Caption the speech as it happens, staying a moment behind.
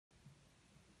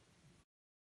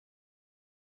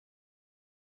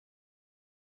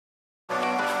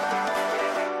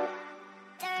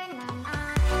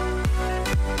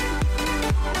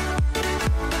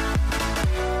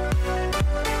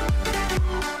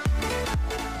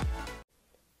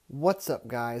What's up,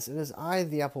 guys? It is I,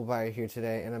 the Apple Buyer, here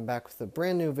today, and I'm back with a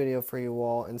brand new video for you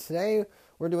all. And today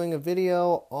we're doing a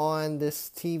video on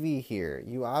this TV here.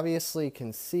 You obviously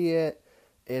can see it.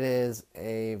 It is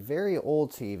a very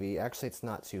old TV. Actually, it's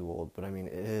not too old, but I mean,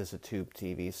 it is a tube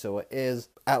TV, so it is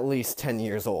at least 10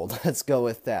 years old. Let's go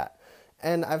with that.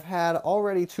 And I've had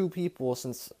already two people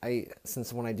since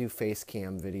when I do face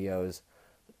cam videos,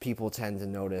 people tend to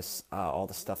notice all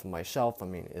the stuff on my shelf. I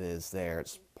mean, it is there.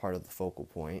 It's part of the focal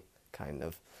point, kind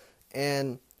of.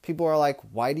 And people are like,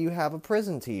 why do you have a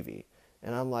prison TV?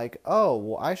 And I'm like, oh,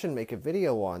 well, I should make a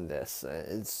video on this.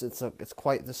 It's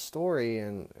quite the story,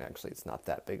 and actually it's not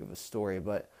that big of a story,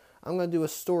 but I'm going to do a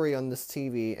story on this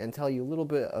TV and tell you a little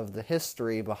bit of the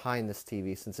history behind this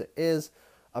TV, since it is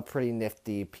a pretty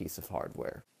nifty piece of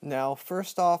hardware. Now,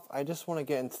 first off, I just want to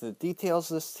get into the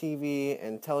details of this TV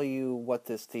and tell you what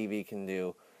this TV can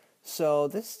do. So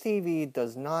this TV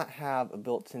does not have a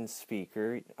built-in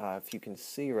speaker. If you can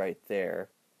see right there,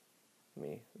 let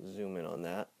me zoom in on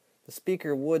that. The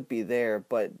speaker would be there,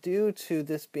 but due to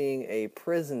this being a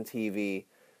prison TV,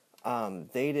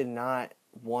 they did not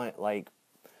want,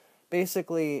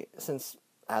 basically, since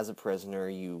as a prisoner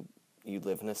you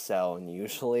live in a cell and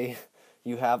usually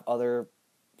you have other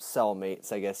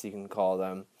cellmates, I guess you can call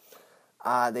them.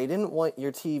 They didn't want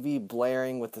your TV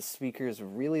blaring with the speakers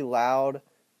really loud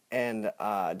and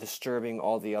disturbing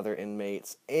all the other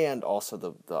inmates and also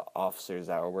the officers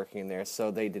that were working in there.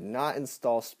 So they did not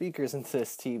install speakers into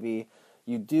this TV.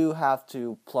 You do have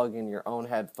to plug in your own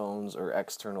headphones or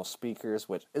external speakers,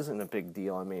 which isn't a big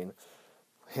deal. I mean,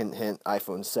 hint, hint,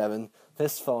 iPhone 7.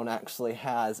 This phone actually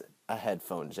has a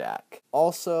headphone jack.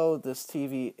 Also, this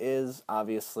TV is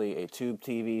obviously a tube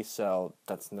TV, so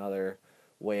that's another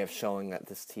way of showing that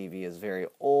this TV is very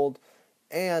old.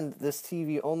 And this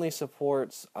TV only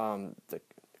supports the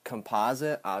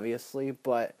composite, obviously,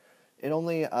 but it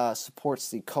only supports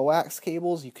the coax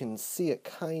cables. You can see it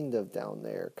kind of down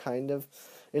there, kind of.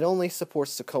 It only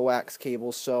supports the coax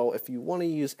cables, so if you want to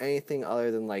use anything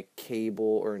other than like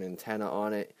cable or an antenna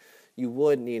on it, you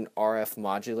would need an RF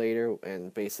modulator.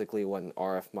 And basically what an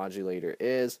RF modulator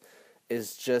is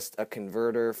just a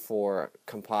converter for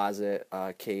composite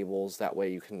cables. That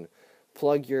way you can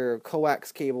plug your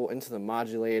coax cable into the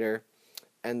modulator,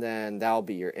 and then that'll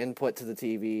be your input to the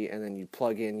TV, and then you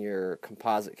plug in your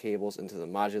composite cables into the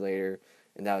modulator,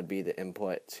 and that would be the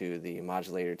input to the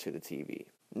modulator to the TV.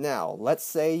 Now, let's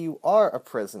say you are a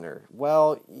prisoner.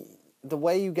 Well, the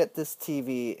way you get this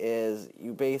TV is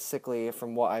you basically,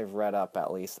 from what I've read up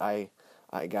at least, I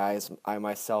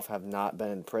myself have not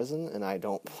been in prison, and I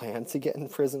don't plan to get in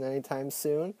prison anytime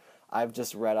soon. I've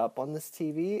just read up on this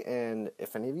TV, and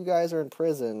if any of you guys are in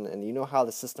prison and you know how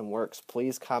the system works,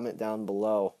 please comment down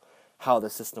below how the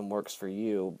system works for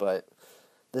you. But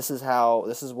this is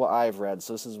what I've read,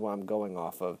 so this is what I'm going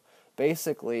off of.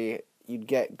 Basically, you'd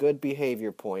get good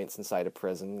behavior points inside a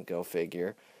prison, go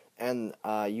figure, and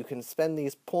you can spend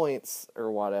these points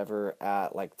or whatever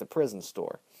at like the prison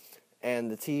store. And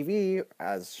the TV,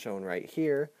 as shown right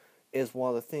here, is one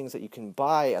of the things that you can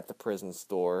buy at the prison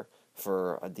store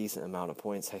for a decent amount of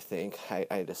points, I think.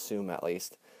 I'd assume at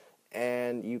least.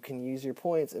 And you can use your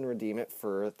points and redeem it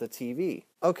for the TV.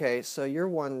 Okay, so you're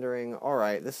wondering,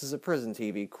 alright, this is a prison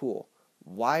TV, cool.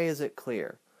 Why is it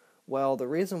clear? Well, the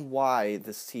reason why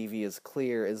this TV is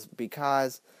clear is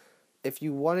because if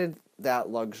you wanted that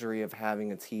luxury of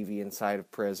having a TV inside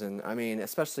of prison, I mean,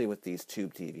 especially with these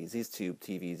tube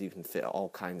TVs you can fit all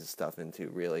kinds of stuff into,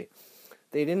 really.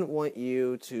 They didn't want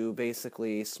you to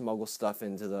basically smuggle stuff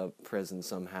into the prison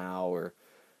somehow, or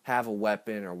have a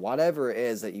weapon, or whatever it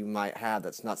is that you might have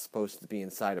that's not supposed to be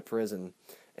inside a prison,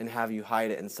 and have you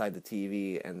hide it inside the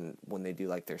TV, and when they do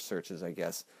like their searches, I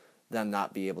guess, them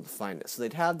not be able to find it. So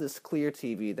they'd have this clear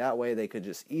TV, that way they could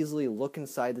just easily look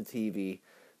inside the TV,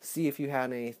 see if you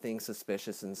had anything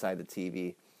suspicious inside the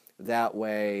TV. That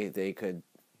way they could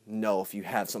know if you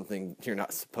have something you're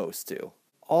not supposed to.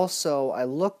 Also, I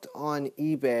looked on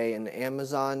eBay and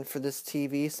Amazon for this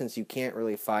TV, since you can't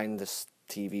really find this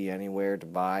TV anywhere to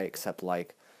buy except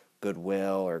like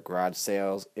Goodwill or garage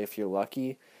sales if you're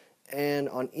lucky. And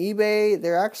on eBay,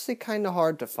 they're actually kind of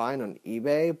hard to find on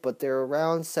eBay, but they're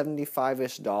around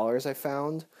 $75-ish I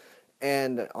found.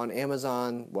 And on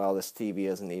Amazon, well, this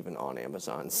TV isn't even on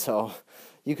Amazon, so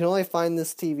you can only find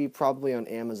this TV probably on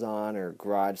Amazon or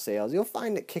garage sales. You'll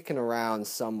find it kicking around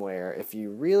somewhere if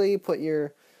you really put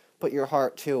your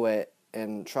heart to it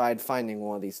and tried finding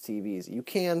one of these TVs. You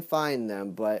can find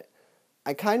them, but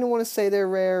I kind of want to say they're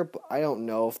rare, but I don't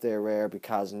know if they're rare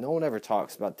because no one ever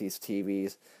talks about these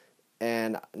TVs,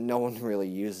 and no one really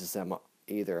uses them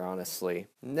either, honestly.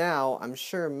 Now, I'm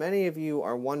sure many of you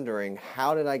are wondering,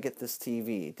 how did I get this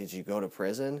TV? Did you go to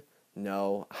prison?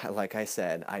 No, like I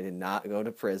said, I did not go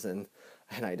to prison,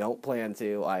 and I don't plan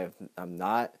to. I'm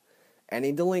not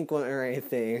any delinquent or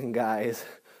anything, guys.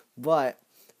 But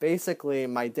basically,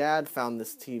 my dad found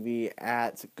this TV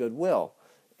at Goodwill.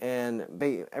 And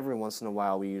every once in a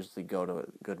while, we usually go to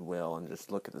Goodwill and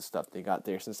just look at the stuff they got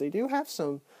there, since they do have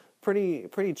some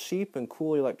pretty cheap and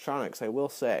cool electronics, I will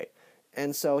say.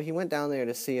 And so he went down there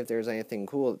to see if there's anything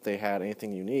cool that they had,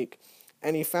 anything unique.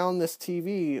 And he found this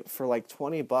TV for like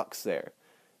 $20 there.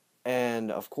 And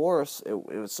of course, it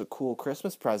was a cool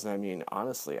Christmas present. I mean,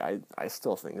 honestly, I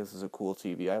still think this is a cool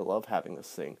TV. I love having this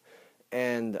thing.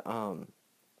 And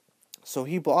so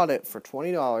he bought it for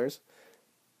 $20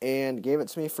 and gave it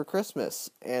to me for Christmas.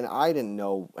 And I didn't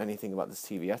know anything about this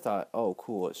TV. I thought, oh,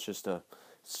 cool, it's just a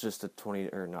not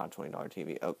 $20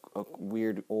 TV, a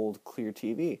weird old clear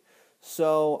TV.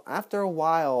 So after a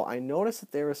while, I noticed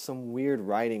that there was some weird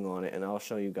writing on it, and I'll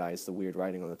show you guys the weird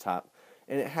writing on the top.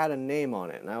 And it had a name on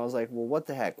it, and I was like, well, what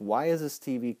the heck? Why is this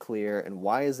TV clear, and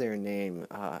why is there a name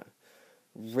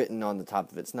written on the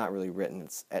top of it? It's not really written,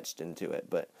 it's etched into it.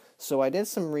 But so I did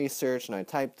some research, and I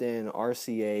typed in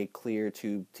RCA clear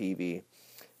tube TV,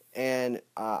 and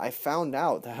I found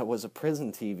out that it was a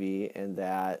prison TV, and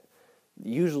that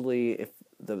usually if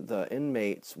the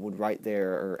inmates would write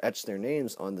or etch their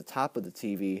names on the top of the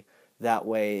TV, that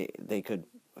way they could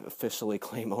officially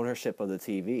claim ownership of the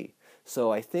TV.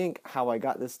 So I think how I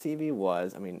got this TV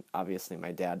was, I mean, obviously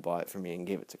my dad bought it for me and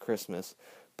gave it to Christmas,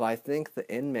 but I think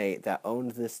the inmate that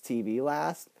owned this TV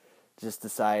last just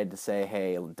decided to say,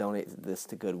 hey, donate this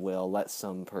to Goodwill, let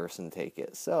some person take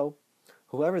it. So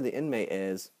whoever the inmate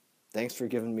is, thanks for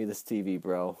giving me this TV,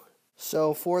 bro.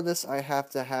 So for this, I have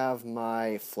to have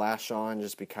my flash on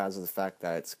just because of the fact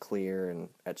that it's clear and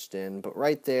etched in. But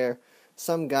right there,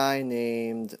 some guy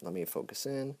named, let me focus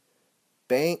in,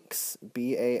 Banks,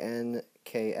 Banks,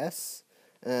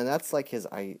 and that's like his,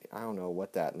 I don't know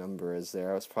what that number is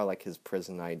there. It was probably like his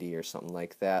prison ID or something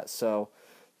like that. So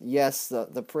yes,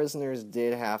 the prisoners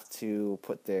did have to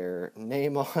put their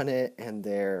name on it and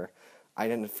their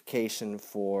identification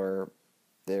for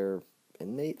their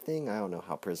inmate thing. I don't know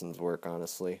how prisons work,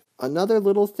 honestly. Another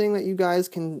little thing that you guys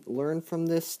can learn from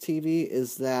this TV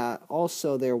is that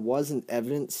also there was an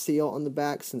evidence seal on the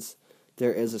back, since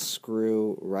there is a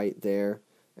screw right there,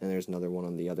 and there's another one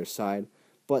on the other side.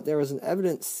 But there was an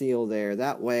evidence seal there.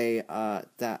 That way,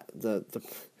 that the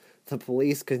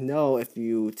police could know if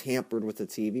you tampered with the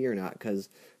TV or not. Because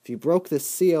if you broke this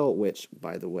seal, which,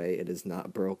 by the way, it is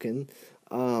not broken,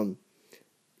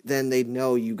 then they'd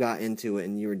know you got into it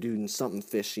and you were doing something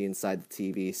fishy inside the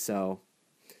TV. So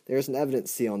there's an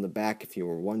evidence seal on the back if you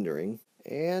were wondering.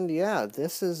 And yeah,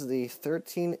 this is the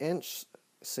 13-inch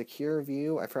Secure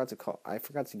View. I forgot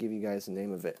to give you guys the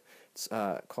name of it. It's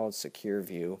called Secure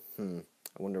View.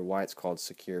 I wonder why it's called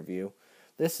Secure View.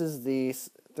 This is the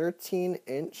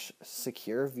 13-inch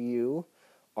Secure View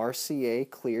RCA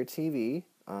Clear TV.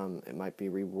 It might be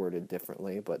reworded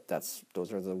differently, but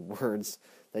those are the words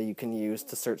that you can use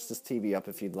to search this TV up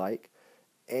if you'd like.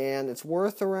 And it's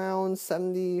worth around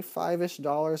 $75-ish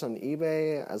on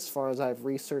eBay as far as I've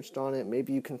researched on it.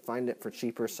 Maybe you can find it for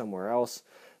cheaper somewhere else.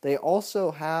 They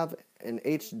also have an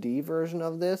HD version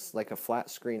of this, like a flat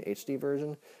screen HD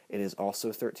version. It is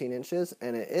also 13 inches,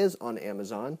 and it is on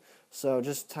Amazon. So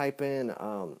just type in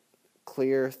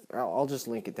clear. I'll just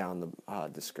link it down in the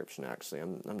description, actually.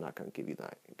 I'm not going to give you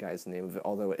that guy's name of it,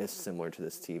 although it is similar to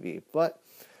this TV. But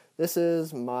this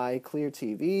is my clear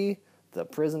TV, the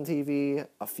prison TV.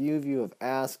 A few of you have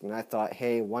asked, and I thought,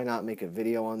 hey, why not make a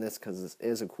video on this, because this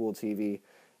is a cool TV,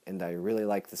 and I really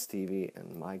like this TV,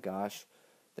 and my gosh,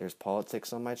 there's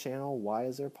politics on my channel. Why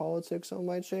is there politics on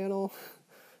my channel?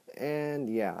 And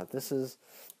yeah, this is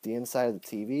the inside of the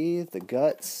TV, the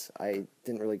guts. I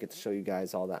didn't really get to show you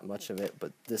guys all that much of it,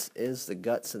 but this is the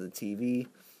guts of the TV.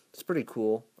 It's pretty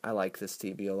cool. I like this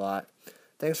TV a lot.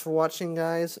 Thanks for watching,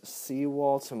 guys. See you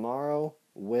all tomorrow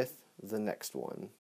with the next one.